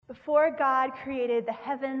Before God created the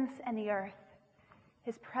heavens and the earth,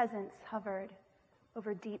 his presence hovered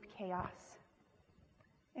over deep chaos.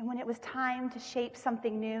 And when it was time to shape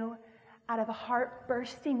something new out of a heart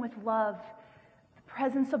bursting with love, the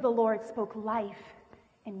presence of the Lord spoke life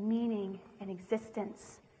and meaning and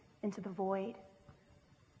existence into the void.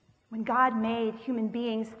 When God made human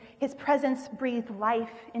beings, his presence breathed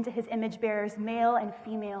life into his image bearers, male and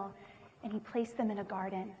female, and he placed them in a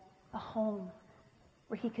garden, a home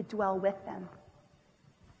where he could dwell with them.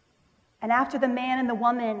 And after the man and the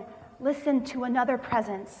woman listened to another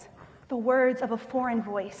presence, the words of a foreign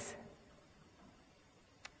voice,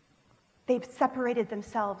 they've separated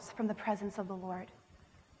themselves from the presence of the Lord.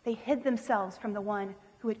 They hid themselves from the one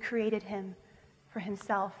who had created him for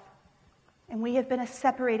himself. And we have been a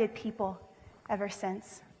separated people ever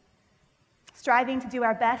since, striving to do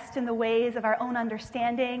our best in the ways of our own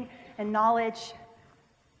understanding and knowledge,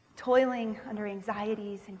 toiling under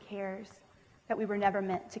anxieties and cares that we were never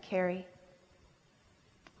meant to carry.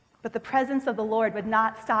 But the presence of the Lord would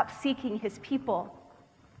not stop seeking his people.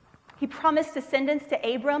 He promised descendants to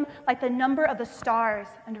Abram like the number of the stars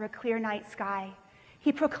under a clear night sky.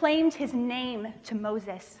 He proclaimed his name to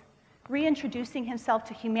Moses, reintroducing himself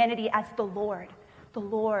to humanity as the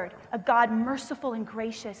Lord, a God merciful and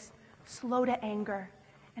gracious, slow to anger,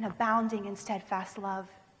 and abounding in steadfast love.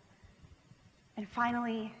 And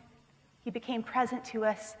finally, he became present to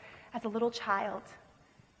us as a little child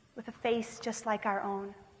with a face just like our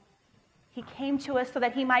own. He came to us so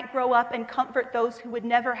that he might grow up and comfort those who would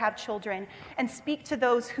never have children, and speak to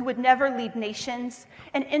those who would never lead nations,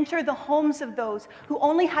 and enter the homes of those who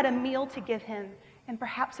only had a meal to give him, and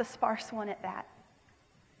perhaps a sparse one at that.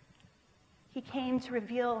 He came to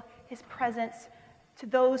reveal his presence to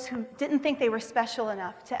those who didn't think they were special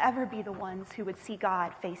enough to ever be the ones who would see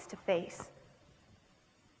God face to face.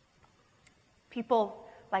 People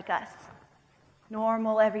like us,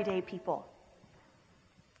 normal, everyday people,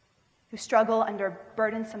 who struggle under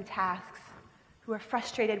burdensome tasks, who are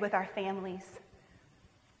frustrated with our families,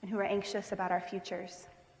 and who are anxious about our futures.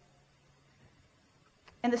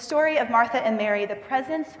 In the story of Martha and Mary, the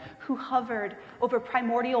presence who hovered over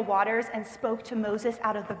primordial waters and spoke to Moses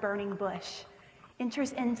out of the burning bush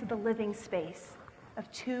enters into the living space of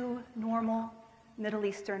two normal Middle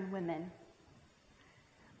Eastern women.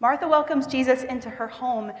 Martha welcomes Jesus into her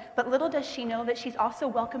home, but little does she know that she's also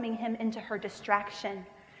welcoming him into her distraction,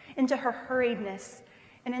 into her hurriedness,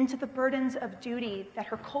 and into the burdens of duty that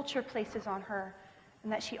her culture places on her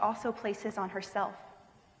and that she also places on herself.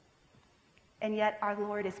 And yet our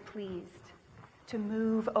Lord is pleased to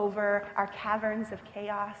move over our caverns of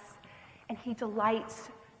chaos, and he delights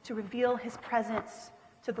to reveal his presence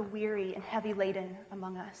to the weary and heavy laden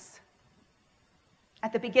among us.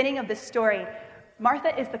 At the beginning of this story,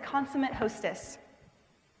 Martha is the consummate hostess.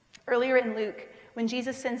 Earlier in Luke, when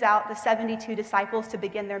Jesus sends out the 72 disciples to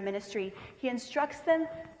begin their ministry, he instructs them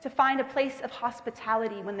to find a place of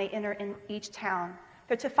hospitality when they enter in each town.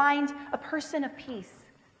 They're to find a person of peace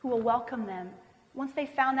who will welcome them. Once they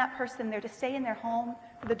found that person, they're to stay in their home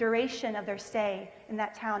for the duration of their stay in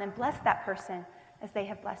that town and bless that person as they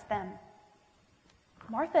have blessed them.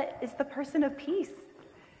 Martha is the person of peace.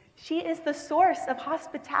 She is the source of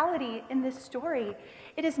hospitality in this story.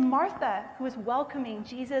 It is Martha who is welcoming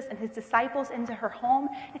Jesus and his disciples into her home.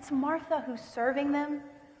 It's Martha who's serving them.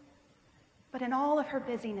 But in all of her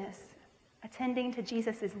busyness, attending to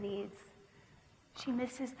Jesus' needs, she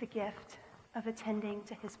misses the gift of attending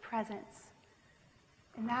to his presence.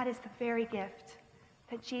 And that is the very gift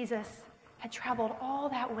that Jesus had traveled all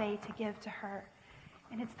that way to give to her.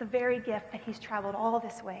 And it's the very gift that he's traveled all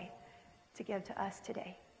this way to give to us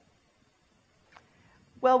today.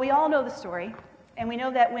 Well, we all know the story, and we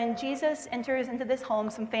know that when Jesus enters into this home,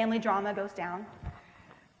 some family drama goes down.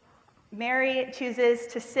 Mary chooses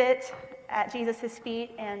to sit at Jesus'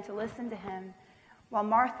 feet and to listen to him, while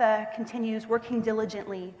Martha continues working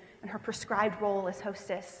diligently in her prescribed role as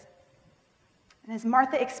hostess. And as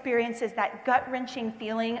Martha experiences that gut-wrenching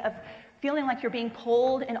feeling of feeling like you're being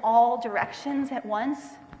pulled in all directions at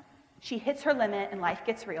once, she hits her limit and life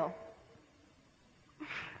gets real.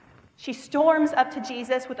 She storms up to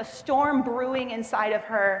Jesus with a storm brewing inside of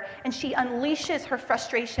her, and she unleashes her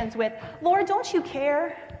frustrations with, "Lord, don't you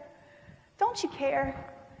care? Don't you care?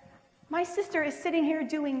 My sister is sitting here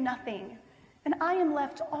doing nothing, and I am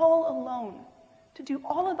left all alone to do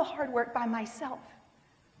all of the hard work by myself.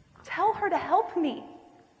 Tell her to help me."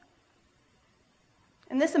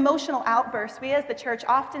 In this emotional outburst, we as the church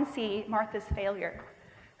often see Martha's failure.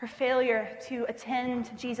 Her failure to attend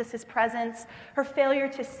to Jesus' presence, her failure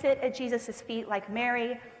to sit at Jesus' feet like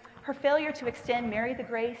Mary, her failure to extend Mary the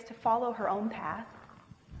grace to follow her own path.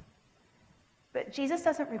 But Jesus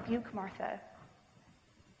doesn't rebuke Martha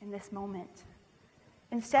in this moment.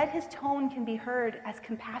 Instead, his tone can be heard as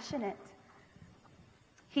compassionate.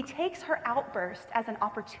 He takes her outburst as an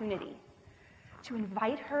opportunity to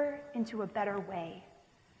invite her into a better way,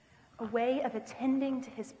 a way of attending to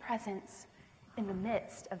his presence in the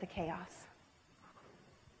midst of the chaos.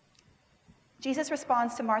 Jesus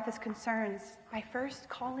responds to Martha's concerns by first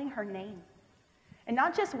calling her name, and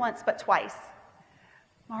not just once, but twice.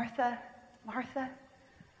 Martha, Martha,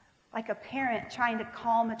 like a parent trying to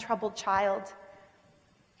calm a troubled child.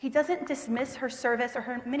 He doesn't dismiss her service or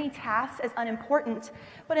her many tasks as unimportant,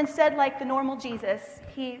 but instead, like the normal Jesus,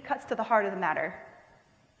 he cuts to the heart of the matter.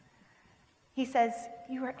 He says,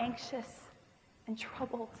 "You are anxious and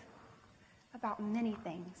troubled about many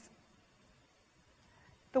things."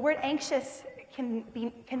 The word anxious can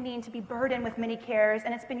mean to be burdened with many cares,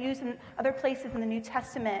 and it's been used in other places in the New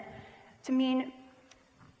Testament to mean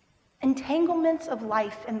entanglements of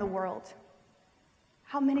life in the world.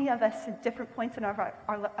 How many of us at different points in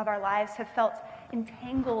our lives have felt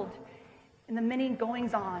entangled in the many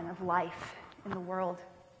goings-on of life in the world?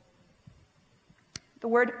 The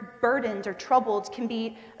word burdened or troubled can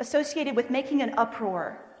be associated with making an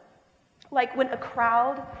uproar, like when a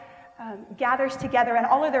crowd gathers together and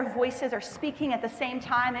all of their voices are speaking at the same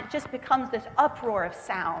time. It just becomes this uproar of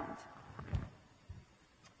sound.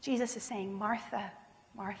 Jesus is saying, "Martha,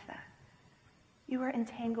 Martha, you are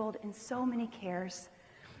entangled in so many cares.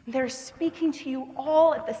 They're speaking to you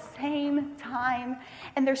all at the same time,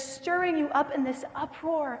 and they're stirring you up in this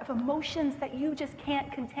uproar of emotions that you just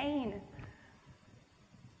can't contain."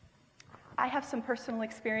 I have some personal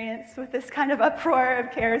experience with this kind of uproar of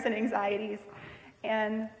cares and anxieties,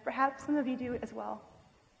 and perhaps some of you do as well.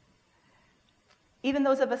 Even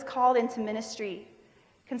those of us called into ministry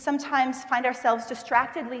can sometimes find ourselves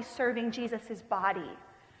distractedly serving Jesus' body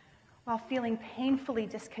while feeling painfully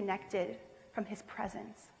disconnected from his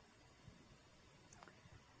presence.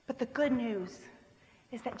 But the good news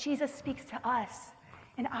is that Jesus speaks to us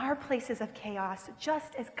in our places of chaos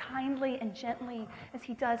just as kindly and gently as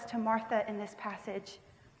he does to Martha in this passage.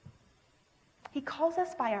 He calls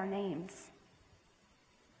us by our names.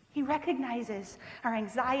 He recognizes our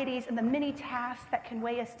anxieties and the many tasks that can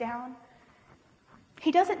weigh us down.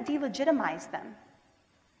 He doesn't delegitimize them,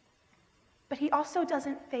 but he also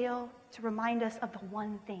doesn't fail to remind us of the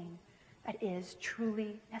one thing that is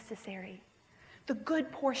truly necessary, the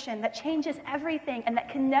good portion that changes everything and that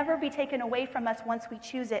can never be taken away from us once we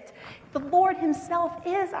choose it. The Lord himself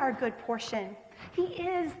is our good portion. He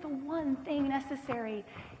is the one thing necessary.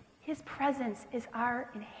 His presence is our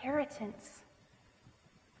inheritance.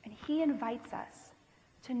 And he invites us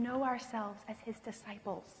to know ourselves as his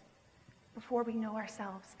disciples before we know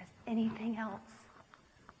ourselves as anything else.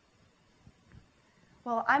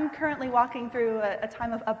 Well, I'm currently walking through a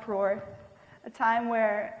time of uproar, a time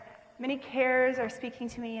where many cares are speaking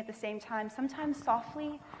to me at the same time, sometimes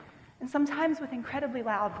softly and sometimes with incredibly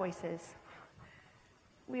loud voices.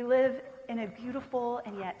 We live in a beautiful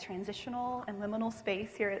and yet transitional and liminal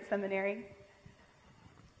space here at seminary.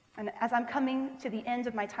 And as I'm coming to the end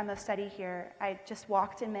of my time of study here, I just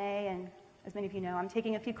walked in May, and as many of you know, I'm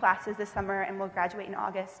taking a few classes this summer and will graduate in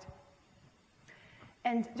August.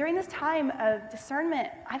 And during this time of discernment,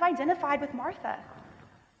 I've identified with Martha.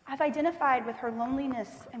 I've identified with her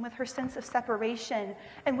loneliness and with her sense of separation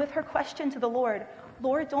and with her question to the Lord,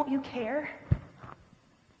 "Lord, don't you care?"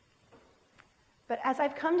 But as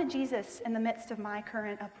I've come to Jesus in the midst of my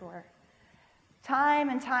current uproar, time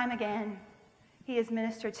and time again, he has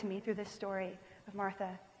ministered to me through this story of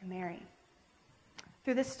Martha and Mary.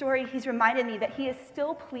 Through this story, he's reminded me that he is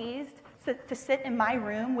still pleased to sit in my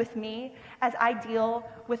room with me as I deal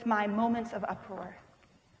with my moments of uproar.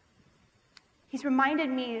 He's reminded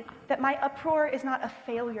me that my uproar is not a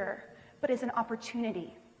failure, but is an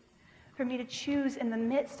opportunity for me to choose in the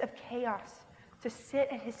midst of chaos to sit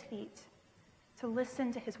at his feet, to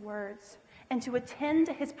listen to his words, and to attend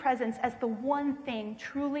to his presence as the one thing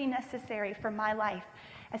truly necessary for my life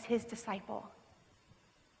as his disciple.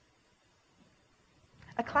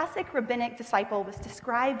 A classic rabbinic disciple was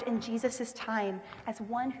described in Jesus' time as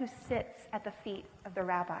one who sits at the feet of the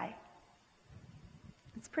rabbi.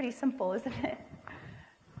 It's pretty simple, isn't it?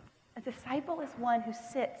 A disciple is one who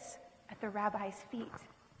sits at the rabbi's feet.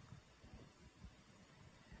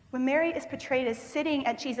 When Mary is portrayed as sitting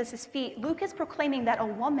at Jesus' feet, Luke is proclaiming that a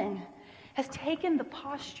woman has taken the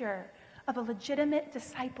posture of a legitimate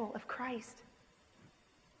disciple of Christ.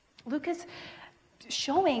 Luke is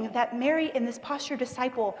showing that Mary in this posture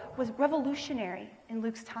disciple was revolutionary in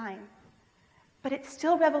Luke's time, but it's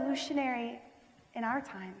still revolutionary in our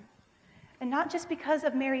time. And not just because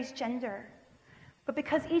of Mary's gender, but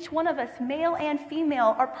because each one of us, male and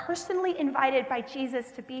female, are personally invited by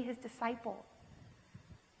Jesus to be his disciple,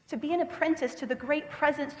 to be an apprentice to the great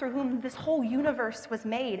presence through whom this whole universe was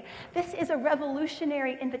made. This is a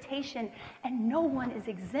revolutionary invitation, and no one is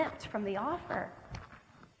exempt from the offer.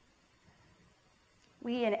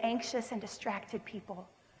 We, an anxious and distracted people,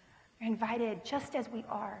 are invited, just as we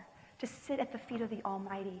are, to sit at the feet of the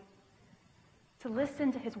Almighty, to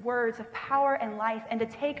listen to his words of power and life, and to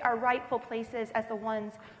take our rightful places as the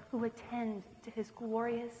ones who attend to his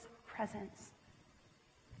glorious presence.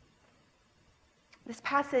 This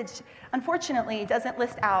passage, unfortunately, doesn't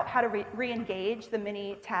list out how to re-engage the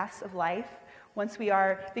many tasks of life once we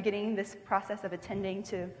are beginning this process of attending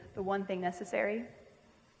to the one thing necessary.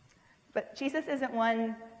 But Jesus isn't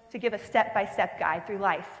one to give a step-by-step guide through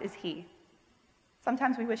life, is he?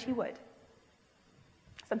 Sometimes we wish he would.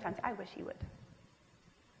 Sometimes I wish he would.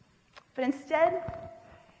 But instead,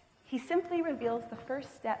 he simply reveals the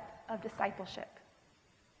first step of discipleship.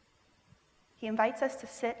 He invites us to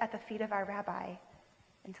sit at the feet of our rabbi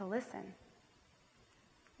and to listen.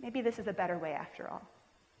 Maybe this is a better way after all.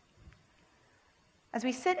 As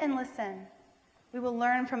we sit and listen, we will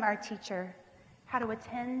learn from our teacher how to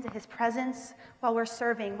attend to his presence while we're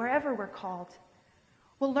serving, wherever we're called.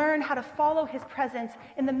 We'll learn how to follow his presence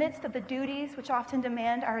in the midst of the duties which often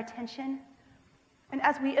demand our attention. And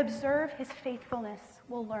as we observe his faithfulness,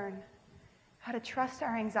 we'll learn how to trust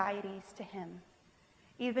our anxieties to him,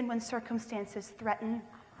 even when circumstances threaten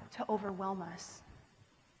to overwhelm us.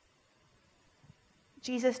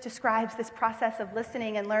 Jesus describes this process of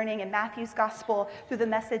listening and learning in Matthew's gospel through the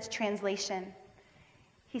Message translation.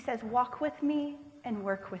 He says, "Walk with me and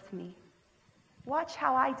work with me. Watch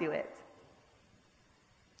how I do it.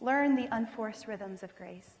 Learn the unforced rhythms of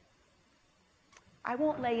grace. I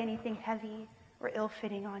won't lay anything heavy or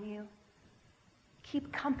ill-fitting on you.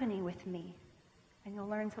 Keep company with me, and you'll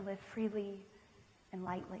learn to live freely and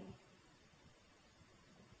lightly."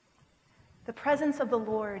 The presence of the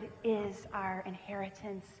Lord is our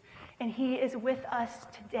inheritance, and he is with us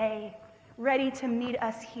today, ready to meet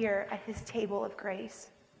us here at his table of grace.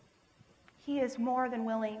 He is more than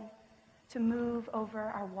willing to move over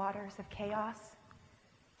our waters of chaos,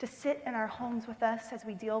 to sit in our homes with us as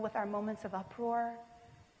we deal with our moments of uproar,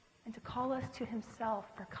 and to call us to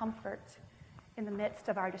himself for comfort in the midst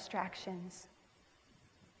of our distractions.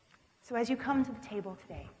 So as you come to the table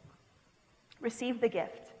today, receive the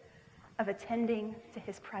gift of attending to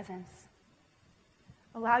his presence.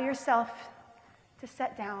 Allow yourself to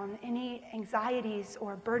set down any anxieties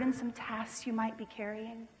or burdensome tasks you might be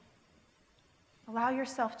carrying. Allow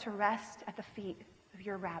yourself to rest at the feet of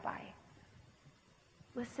your rabbi.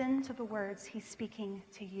 Listen to the words he's speaking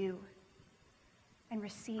to you and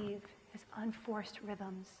receive his unforced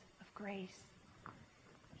rhythms of grace.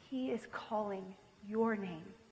 He is calling your name